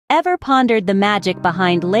Ever pondered the magic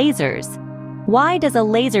behind lasers? Why does a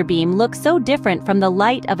laser beam look so different from the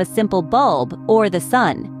light of a simple bulb or the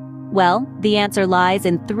sun? Well, the answer lies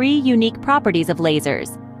in three unique properties of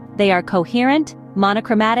lasers. They are coherent,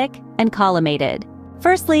 monochromatic, and collimated.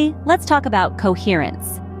 Firstly, let's talk about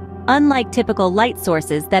coherence. Unlike typical light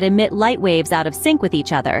sources that emit light waves out of sync with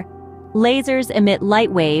each other, lasers emit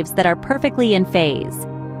light waves that are perfectly in phase.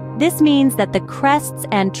 This means that the crests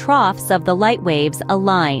and troughs of the light waves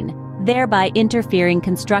align, thereby interfering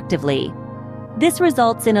constructively. This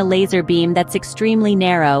results in a laser beam that's extremely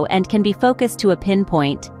narrow and can be focused to a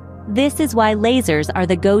pinpoint. This is why lasers are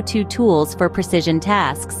the go-to tools for precision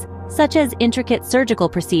tasks, such as intricate surgical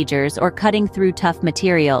procedures or cutting through tough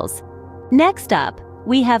materials. Next up,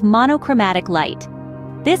 we have monochromatic light.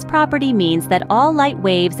 This property means that all light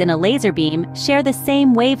waves in a laser beam share the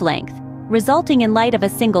same wavelength, resulting in light of a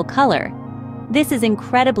single color. This is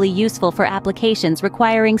incredibly useful for applications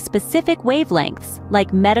requiring specific wavelengths,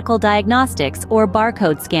 like medical diagnostics or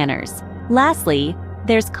barcode scanners. Lastly,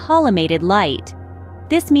 there's collimated light.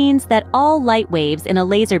 This means that all light waves in a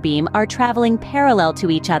laser beam are traveling parallel to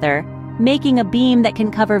each other, making a beam that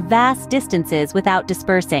can cover vast distances without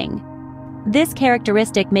dispersing. This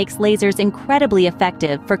characteristic makes lasers incredibly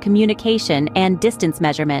effective for communication and distance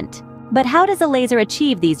measurement. But how does a laser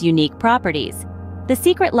achieve these unique properties? The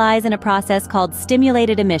secret lies in a process called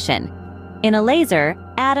stimulated emission. In a laser,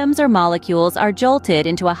 atoms or molecules are jolted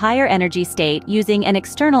into a higher energy state using an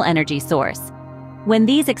external energy source. When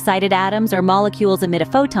these excited atoms or molecules emit a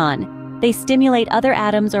photon, they stimulate other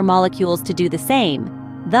atoms or molecules to do the same,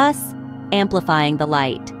 thus amplifying the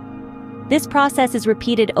light. This process is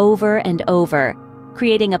repeated over and over,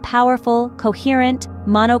 creating a powerful, coherent,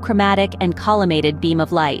 monochromatic, and collimated beam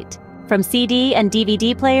of light. From CD and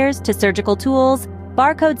DVD players to surgical tools,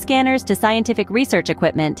 barcode scanners to scientific research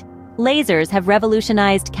equipment, lasers have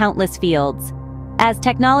revolutionized countless fields. As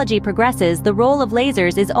technology progresses, the role of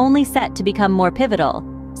lasers is only set to become more pivotal.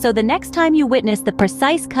 So the next time you witness the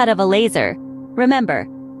precise cut of a laser, remember,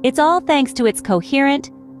 it's all thanks to its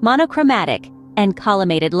coherent, monochromatic, and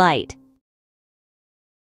collimated light.